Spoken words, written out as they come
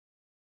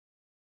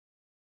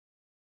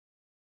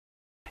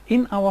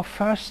In our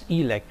first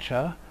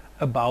e-lecture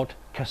about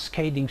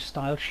cascading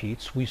style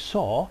sheets, we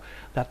saw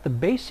that the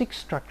basic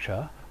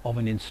structure of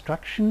an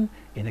instruction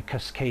in a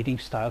cascading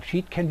style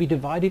sheet can be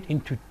divided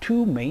into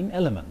two main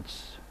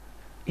elements,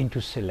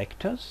 into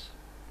selectors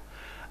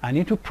and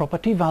into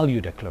property value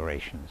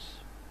declarations.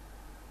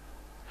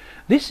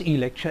 This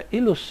e-lecture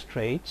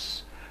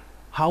illustrates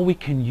how we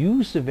can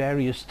use the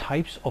various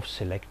types of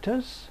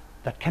selectors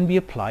that can be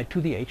applied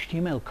to the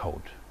HTML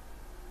code.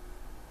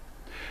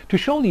 To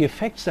show the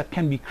effects that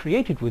can be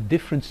created with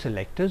different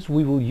selectors,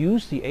 we will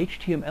use the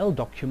HTML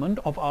document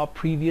of our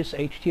previous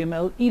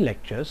HTML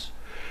e-lectures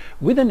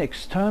with an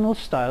external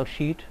style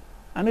sheet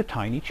and a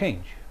tiny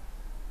change.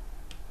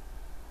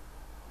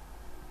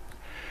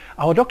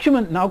 Our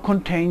document now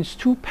contains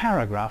two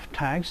paragraph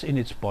tags in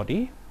its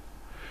body,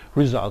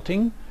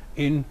 resulting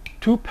in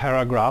two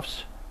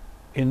paragraphs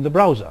in the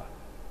browser.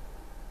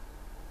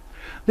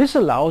 This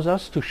allows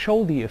us to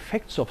show the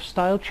effects of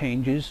style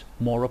changes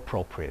more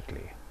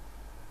appropriately.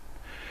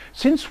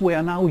 Since we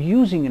are now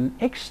using an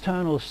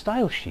external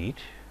style sheet,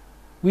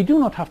 we do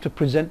not have to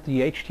present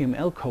the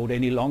HTML code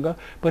any longer,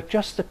 but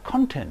just the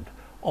content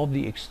of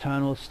the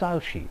external style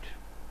sheet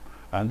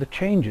and the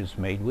changes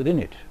made within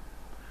it.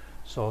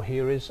 So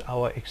here is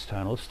our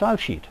external style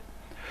sheet.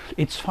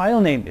 Its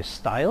file name is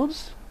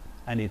styles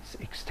and its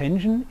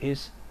extension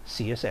is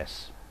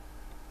CSS.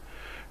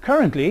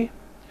 Currently,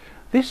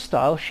 this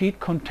style sheet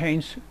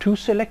contains two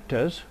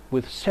selectors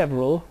with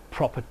several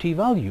property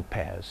value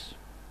pairs.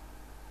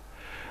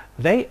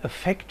 They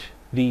affect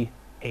the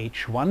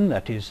H1,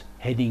 that is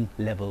heading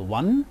level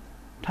 1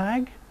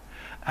 tag,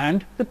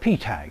 and the P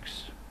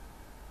tags.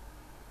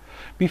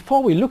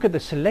 Before we look at the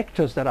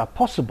selectors that are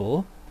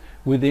possible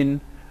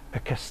within a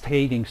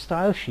cascading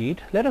style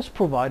sheet, let us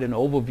provide an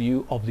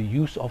overview of the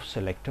use of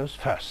selectors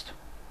first.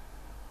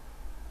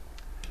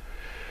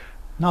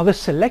 Now, the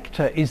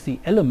selector is the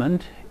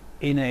element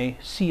in a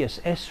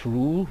CSS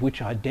rule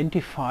which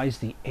identifies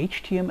the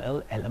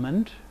HTML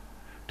element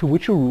to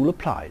which a rule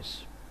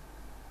applies.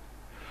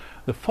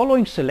 The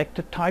following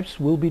selector types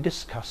will be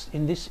discussed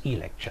in this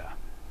e-lecture.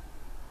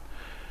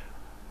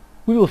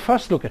 We will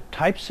first look at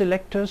type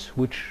selectors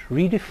which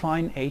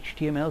redefine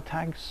HTML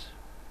tags.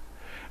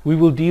 We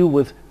will deal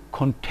with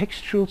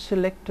contextual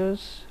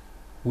selectors.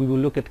 We will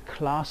look at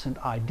class and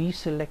ID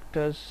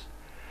selectors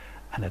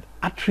and at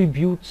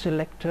attribute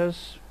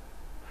selectors.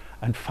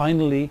 And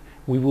finally,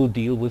 we will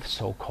deal with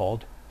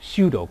so-called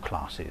pseudo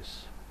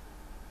classes.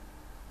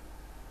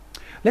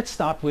 Let's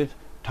start with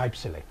type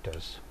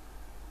selectors.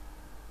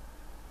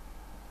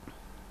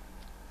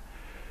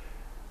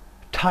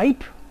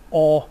 Type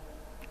or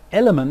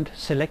element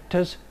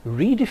selectors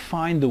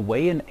redefine the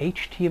way an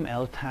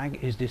HTML tag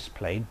is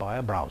displayed by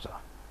a browser.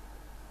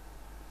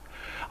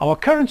 Our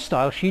current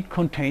style sheet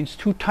contains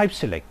two type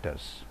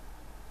selectors,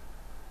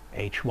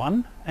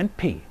 H1 and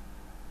P.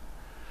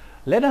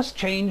 Let us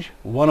change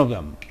one of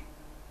them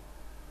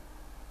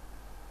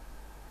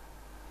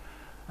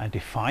and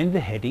define the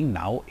heading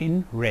now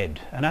in red.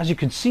 And as you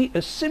can see,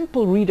 a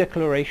simple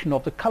redeclaration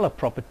of the color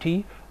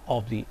property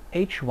of the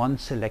H1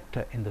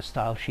 selector in the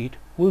style sheet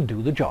will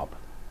do the job.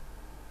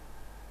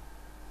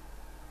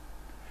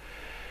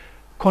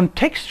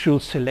 Contextual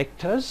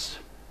selectors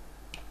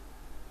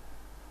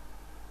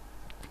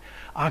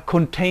are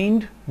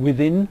contained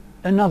within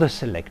another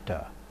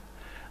selector.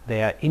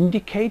 They are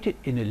indicated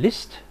in a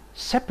list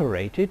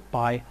separated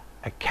by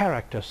a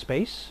character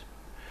space,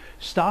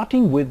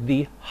 starting with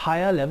the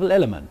higher level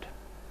element.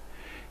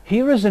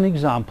 Here is an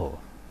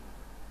example.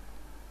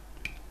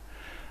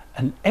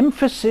 An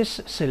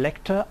emphasis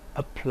selector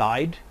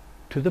applied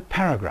to the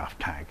paragraph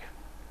tag.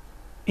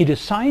 It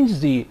assigns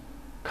the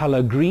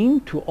color green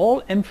to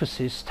all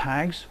emphasis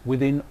tags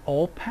within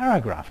all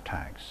paragraph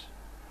tags.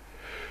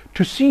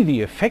 To see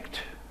the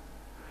effect,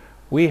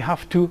 we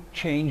have to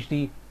change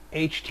the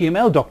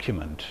HTML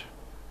document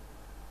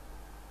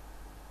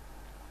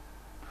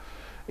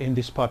in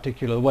this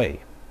particular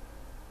way.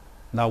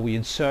 Now we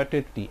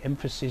inserted the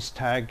emphasis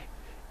tag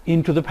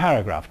into the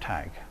paragraph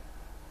tag.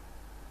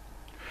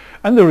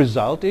 And the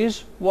result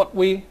is what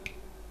we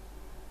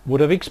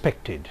would have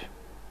expected.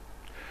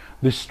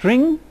 The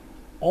string,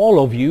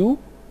 all of you,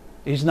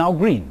 is now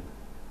green.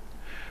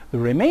 The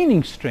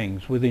remaining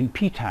strings within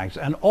P tags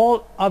and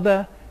all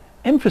other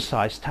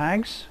emphasized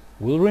tags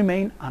will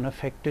remain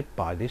unaffected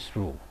by this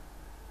rule.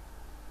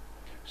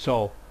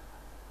 So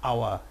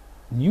our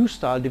new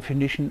style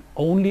definition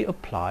only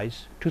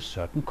applies to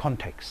certain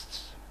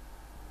contexts.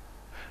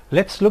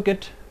 Let's look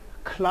at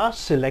class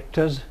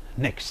selectors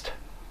next.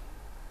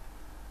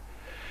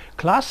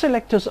 Class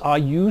selectors are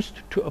used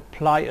to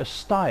apply a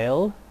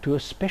style to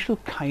a special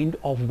kind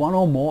of one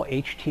or more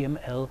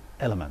HTML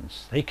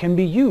elements. They can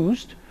be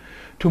used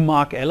to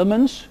mark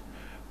elements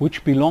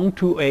which belong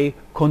to a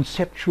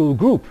conceptual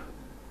group.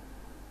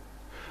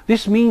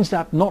 This means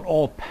that not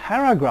all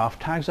paragraph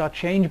tags are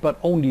changed, but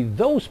only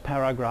those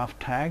paragraph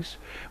tags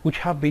which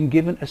have been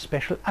given a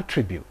special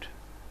attribute.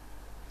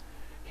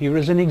 Here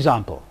is an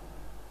example.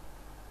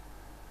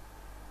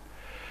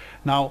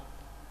 Now,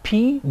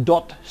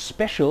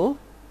 p.special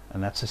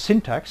and that's the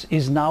syntax,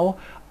 is now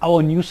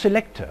our new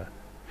selector.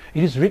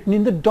 It is written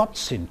in the dot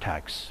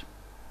syntax.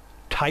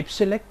 Type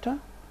selector,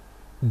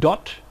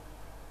 dot,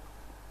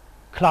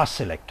 class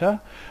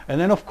selector, and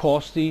then of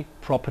course the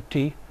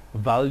property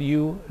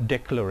value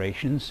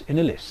declarations in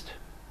a list.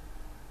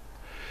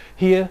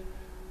 Here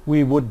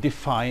we would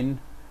define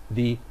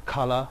the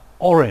color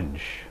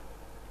orange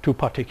to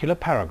particular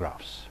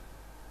paragraphs.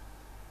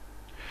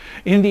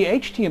 In the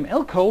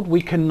HTML code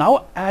we can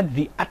now add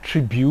the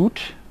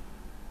attribute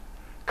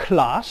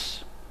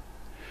class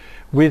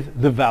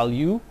with the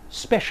value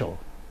special.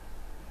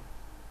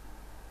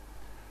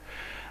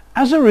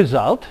 As a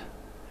result,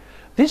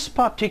 this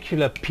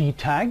particular p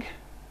tag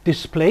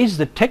displays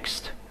the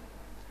text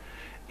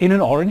in an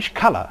orange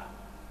color.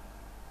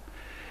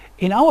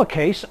 In our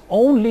case,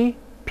 only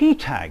p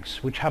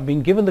tags which have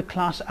been given the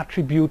class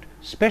attribute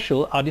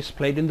special are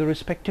displayed in the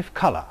respective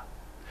color.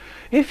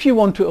 If you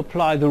want to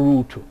apply the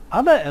rule to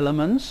other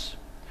elements,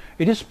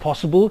 it is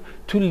possible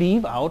to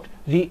leave out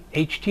the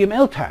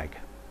HTML tag,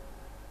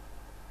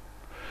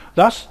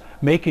 thus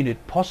making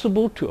it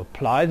possible to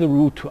apply the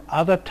rule to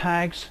other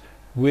tags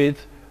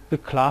with the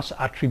class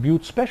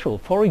attribute special.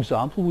 For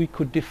example, we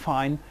could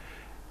define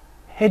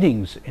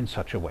headings in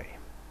such a way.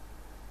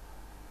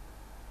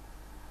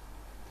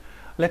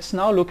 Let's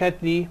now look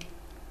at the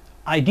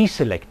ID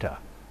selector.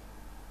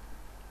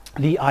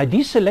 The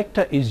ID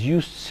selector is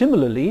used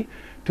similarly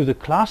to the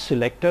class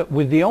selector,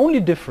 with the only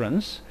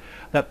difference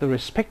that the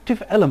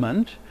respective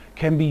element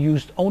can be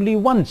used only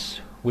once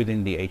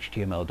within the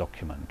HTML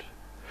document.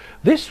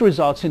 This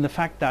results in the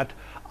fact that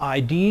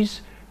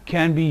IDs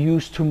can be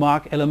used to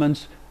mark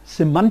elements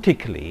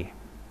semantically.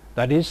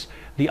 That is,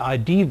 the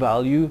ID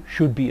value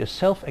should be a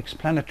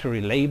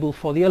self-explanatory label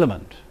for the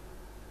element.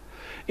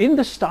 In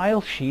the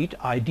style sheet,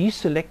 ID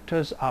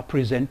selectors are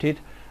presented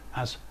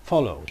as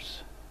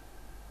follows.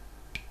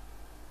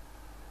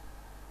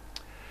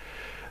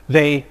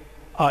 They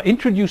are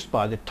introduced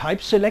by the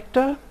type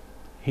selector.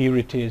 Here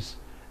it is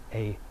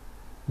a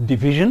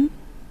division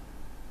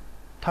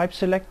type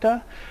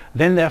selector.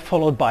 Then they're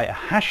followed by a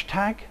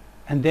hashtag,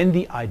 and then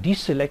the ID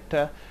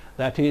selector,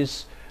 that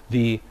is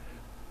the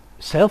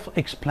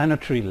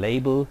self-explanatory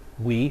label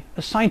we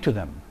assign to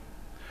them.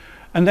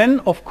 And then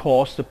of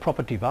course the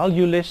property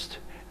value list.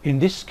 In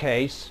this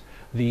case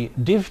the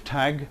div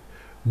tag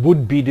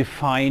would be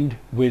defined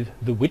with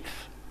the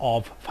width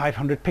of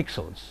 500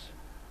 pixels.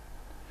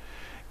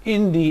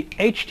 In the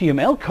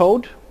HTML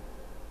code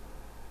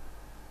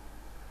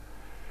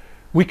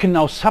we can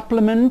now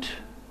supplement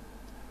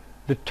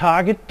the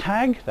target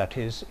tag, that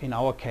is in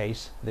our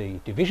case the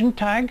division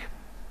tag,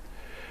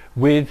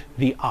 with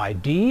the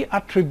ID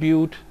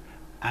attribute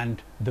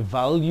and the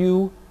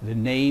value, the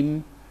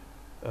name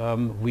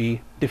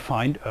we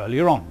defined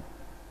earlier on.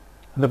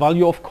 The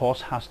value of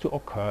course has to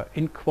occur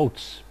in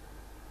quotes.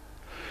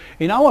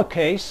 In our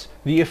case,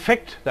 the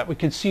effect that we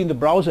can see in the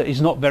browser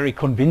is not very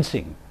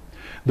convincing.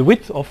 The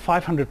width of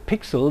 500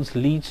 pixels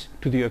leads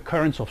to the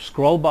occurrence of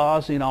scroll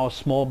bars in our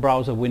small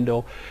browser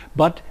window,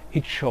 but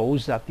it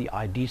shows that the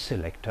ID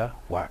selector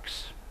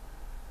works.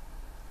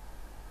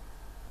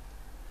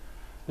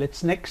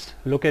 Let's next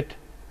look at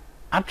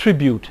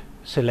attribute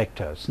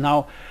selectors.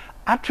 Now,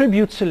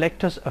 attribute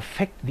selectors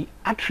affect the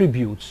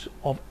attributes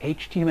of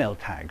HTML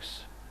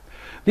tags.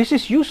 This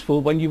is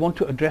useful when you want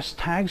to address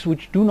tags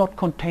which do not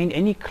contain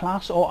any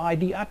class or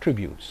ID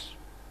attributes.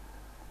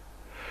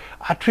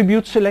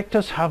 Attribute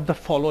selectors have the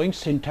following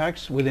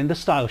syntax within the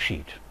style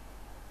sheet.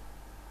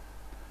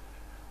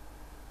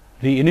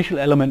 The initial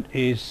element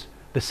is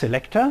the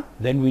selector,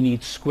 then we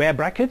need square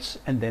brackets,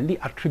 and then the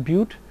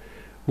attribute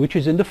which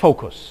is in the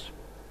focus.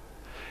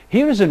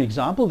 Here is an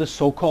example, the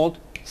so-called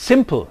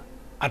simple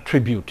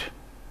attribute.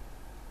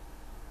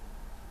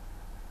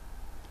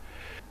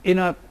 In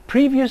a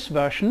previous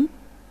version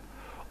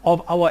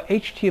of our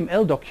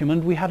HTML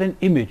document we had an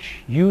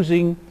image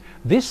using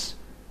this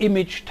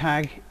image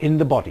tag in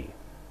the body,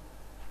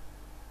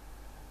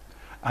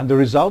 and the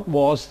result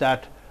was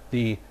that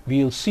the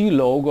VLC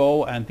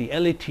logo and the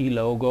LET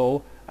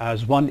logo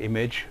as one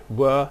image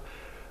were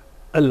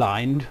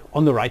aligned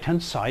on the right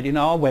hand side in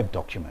our web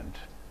document.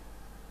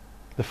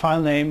 The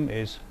file name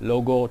is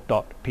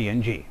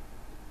logo.png.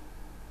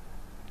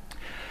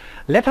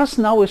 Let us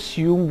now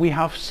assume we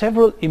have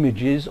several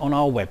images on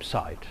our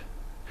website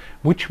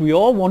which we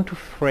all want to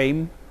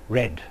frame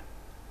red.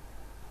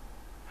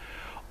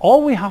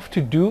 All we have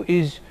to do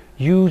is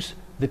use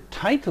the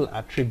title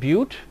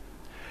attribute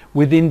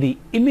within the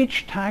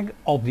image tag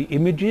of the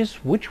images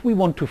which we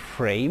want to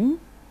frame,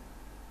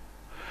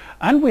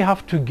 and we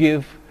have to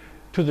give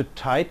to the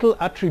title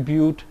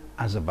attribute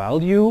as a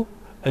value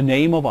a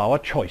name of our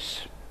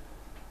choice.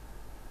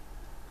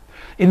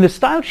 In the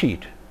style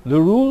sheet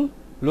the rule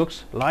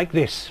looks like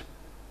this.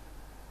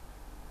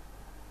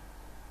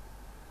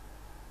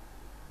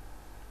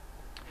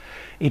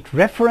 It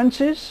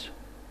references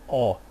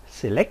or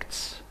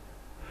selects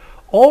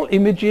all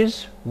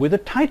images with a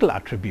title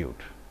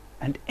attribute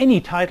and any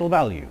title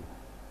value.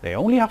 They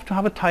only have to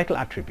have a title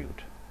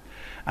attribute,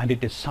 and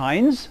it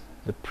assigns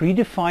the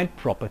predefined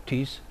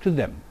properties to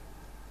them.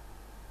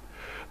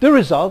 The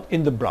result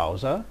in the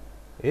browser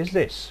is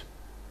this: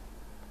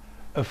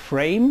 a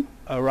frame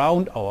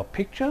around our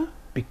picture,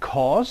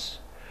 because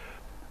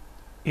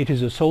it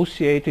is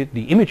associated,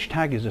 the image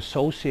tag is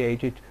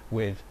associated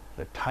with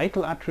the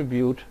title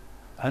attribute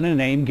and a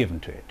name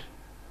given to it.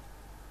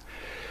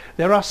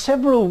 There are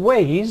several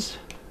ways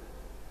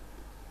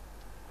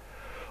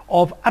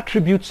of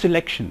attribute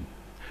selection,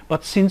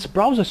 but since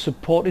browser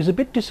support is a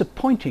bit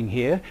disappointing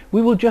here,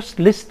 we will just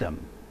list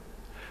them.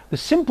 The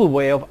simple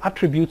way of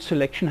attribute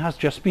selection has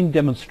just been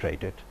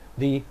demonstrated,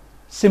 the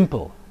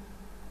simple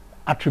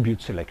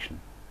attribute selection.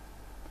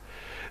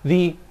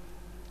 The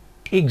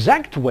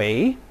exact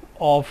way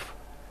of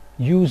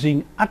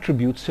using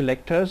attribute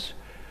selectors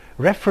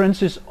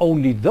references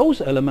only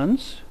those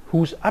elements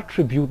whose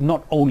attribute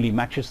not only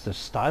matches the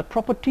style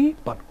property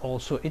but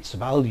also its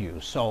value.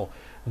 So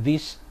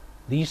these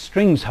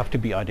strings have to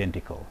be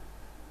identical.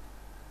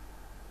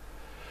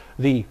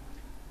 The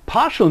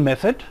partial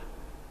method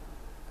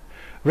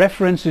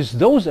references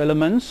those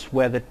elements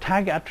where the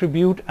tag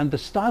attribute and the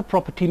style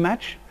property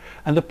match,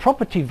 and the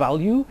property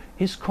value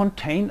is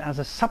contained as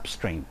a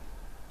substring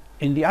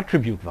in the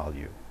attribute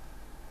value.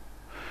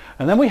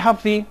 And then we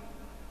have the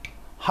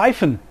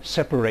hyphen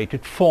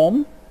separated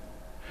form,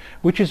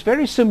 which is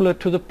very similar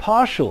to the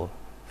partial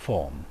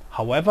form.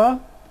 However,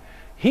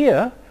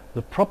 here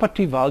the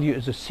property value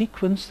is a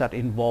sequence that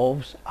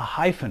involves a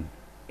hyphen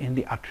in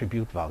the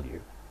attribute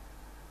value.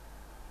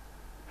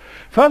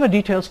 Further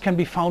details can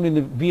be found in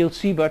the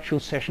VLC virtual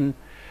session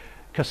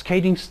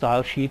Cascading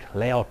Style Sheet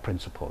Layout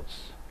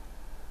Principles.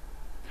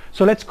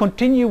 So let's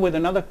continue with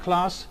another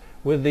class,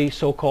 with the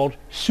so-called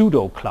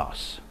pseudo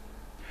class.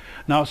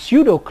 Now,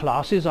 pseudo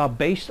classes are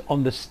based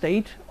on the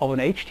state of an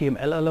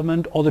HTML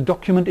element or the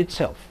document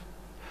itself.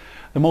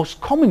 The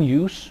most common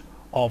use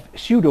of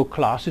pseudo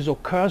classes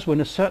occurs when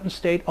a certain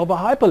state of a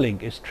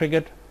hyperlink is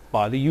triggered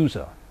by the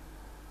user.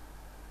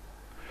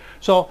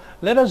 So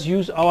let us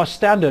use our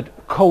standard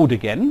code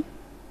again,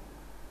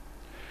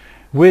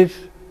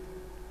 with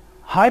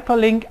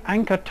hyperlink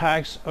anchor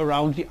tags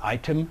around the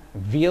item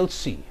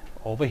VLC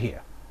over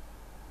here.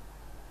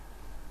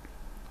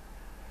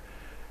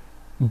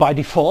 By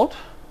default,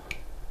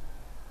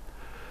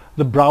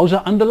 the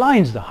browser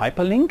underlines the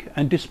hyperlink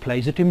and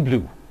displays it in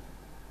blue.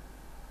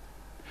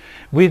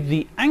 With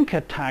the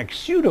anchor tag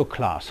pseudo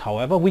class,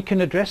 however, we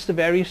can address the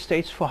various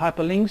states for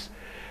hyperlinks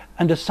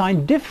and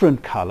assign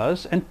different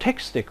colors and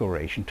text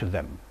decoration to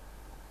them.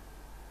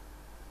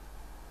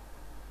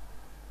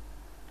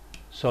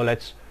 So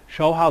let's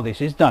show how this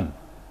is done.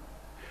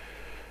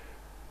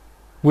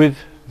 With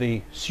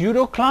the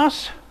pseudo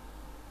class,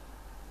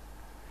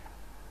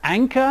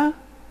 anchor :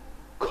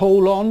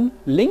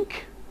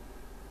 link,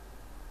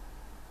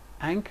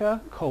 anchor :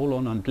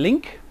 and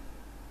link,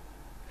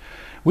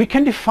 we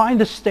can define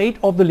the state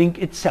of the link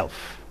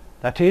itself,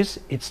 that is,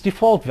 its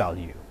default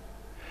value.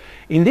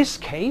 In this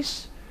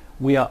case,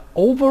 we are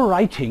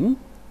overwriting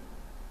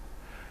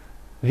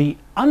the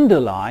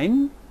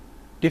underline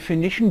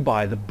definition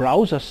by the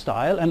browser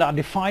style and are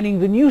defining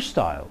the new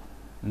style.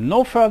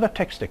 No further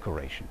text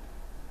decoration.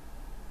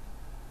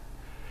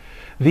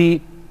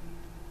 The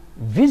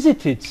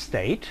visited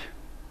state,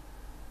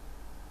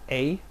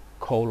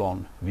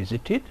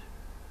 visited,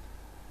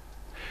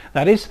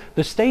 that is,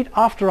 the state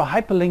after a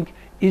hyperlink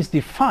is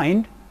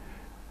defined,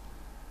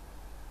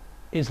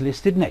 is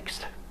listed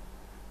next.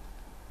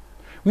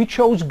 We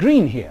chose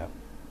green here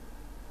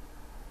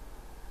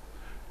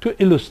to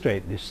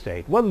illustrate this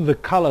state. Whether the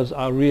colors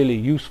are really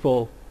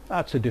useful,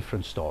 that's a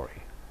different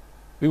story.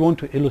 We want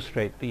to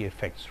illustrate the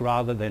effects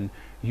rather than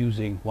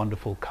using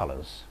wonderful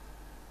colors.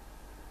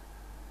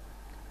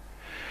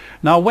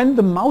 Now, when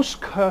the mouse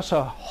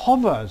cursor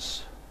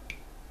hovers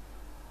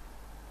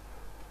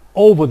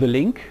over the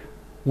link,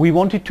 we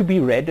want it to be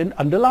read and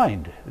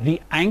underlined.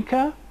 The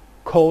anchor :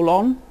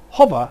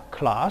 hover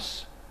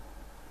class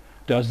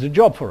does the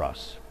job for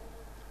us.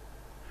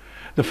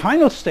 The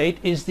final state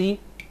is the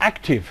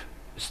active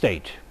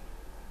state.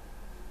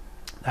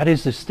 That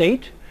is the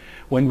state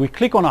when we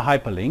click on a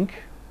hyperlink.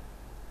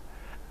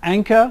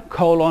 Anchor :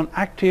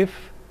 active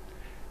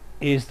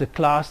is the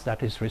class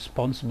that is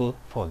responsible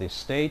for this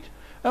state,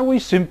 and we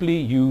simply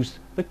use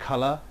the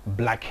color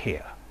black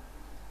here.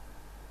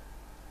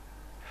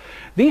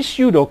 These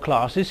pseudo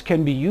classes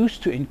can be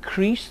used to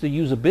increase the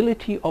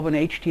usability of an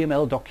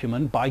HTML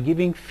document by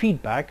giving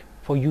feedback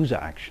for user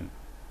action.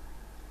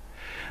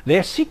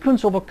 Their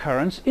sequence of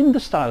occurrence in the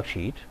style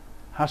sheet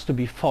has to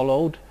be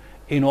followed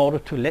in order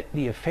to let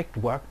the effect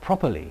work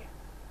properly.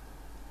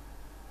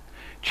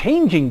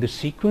 Changing the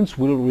sequence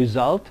will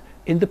result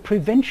in the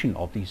prevention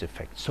of these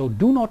effects, so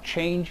do not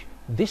change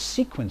this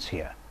sequence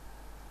here.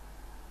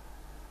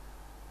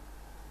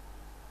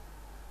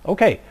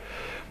 Okay,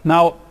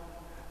 now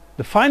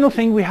the final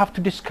thing we have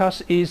to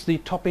discuss is the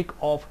topic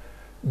of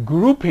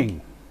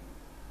grouping.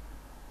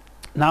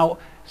 Now,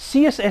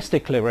 CSS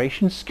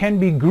declarations can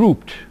be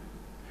grouped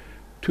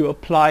to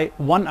apply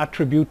one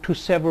attribute to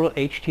several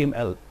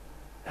HTML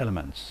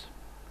elements.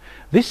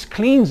 This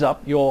cleans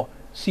up your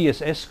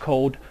CSS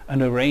code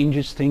and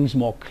arranges things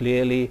more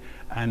clearly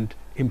and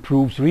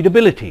improves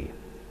readability.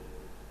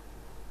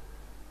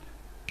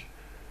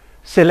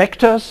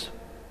 Selectors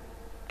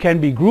can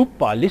be grouped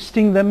by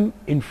listing them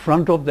in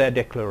front of their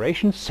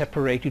declaration,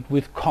 separated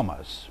with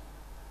commas.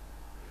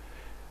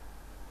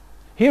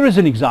 Here is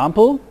an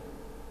example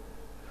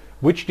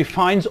which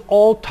defines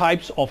all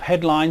types of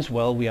headlines.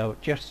 Well, we are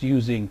just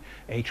using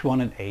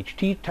H1 and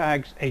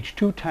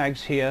H2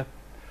 tags here.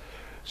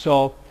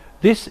 So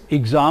this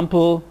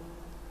example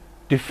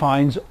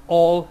defines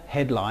all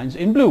headlines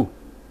in blue.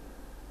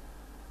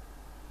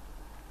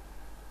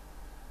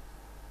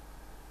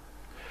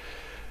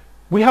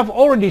 We have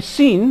already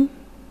seen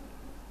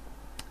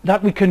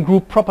that we can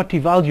group property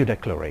value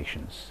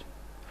declarations.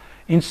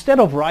 Instead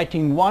of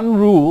writing one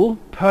rule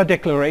per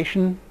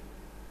declaration,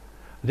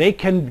 they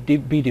can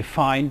be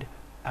defined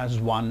as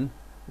one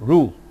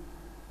rule.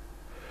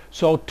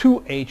 So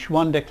two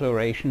H1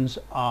 declarations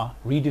are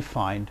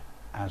redefined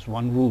as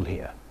one rule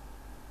here.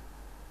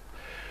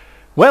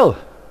 Well,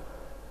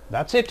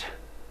 that's it.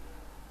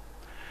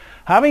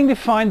 Having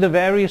defined the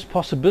various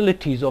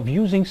possibilities of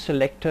using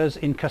selectors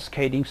in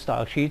cascading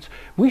style sheets,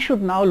 we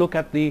should now look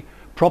at the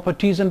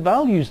properties and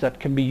values that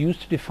can be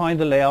used to define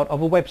the layout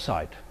of a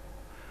website.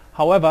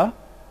 However,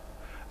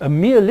 a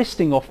mere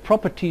listing of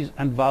properties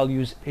and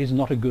values is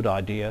not a good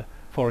idea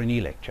for an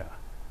e-lecture.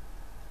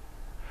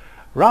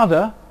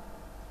 Rather,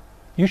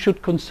 you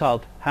should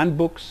consult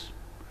handbooks,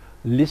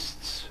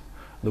 lists,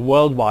 the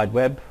World Wide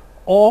Web,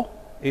 or,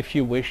 if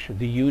you wish,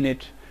 the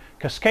unit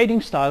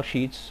Cascading Style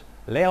Sheets,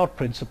 Layout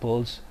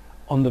Principles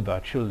on the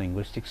Virtual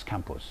Linguistics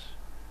campus.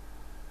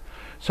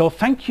 So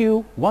thank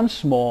you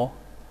once more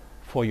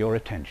for your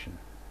attention.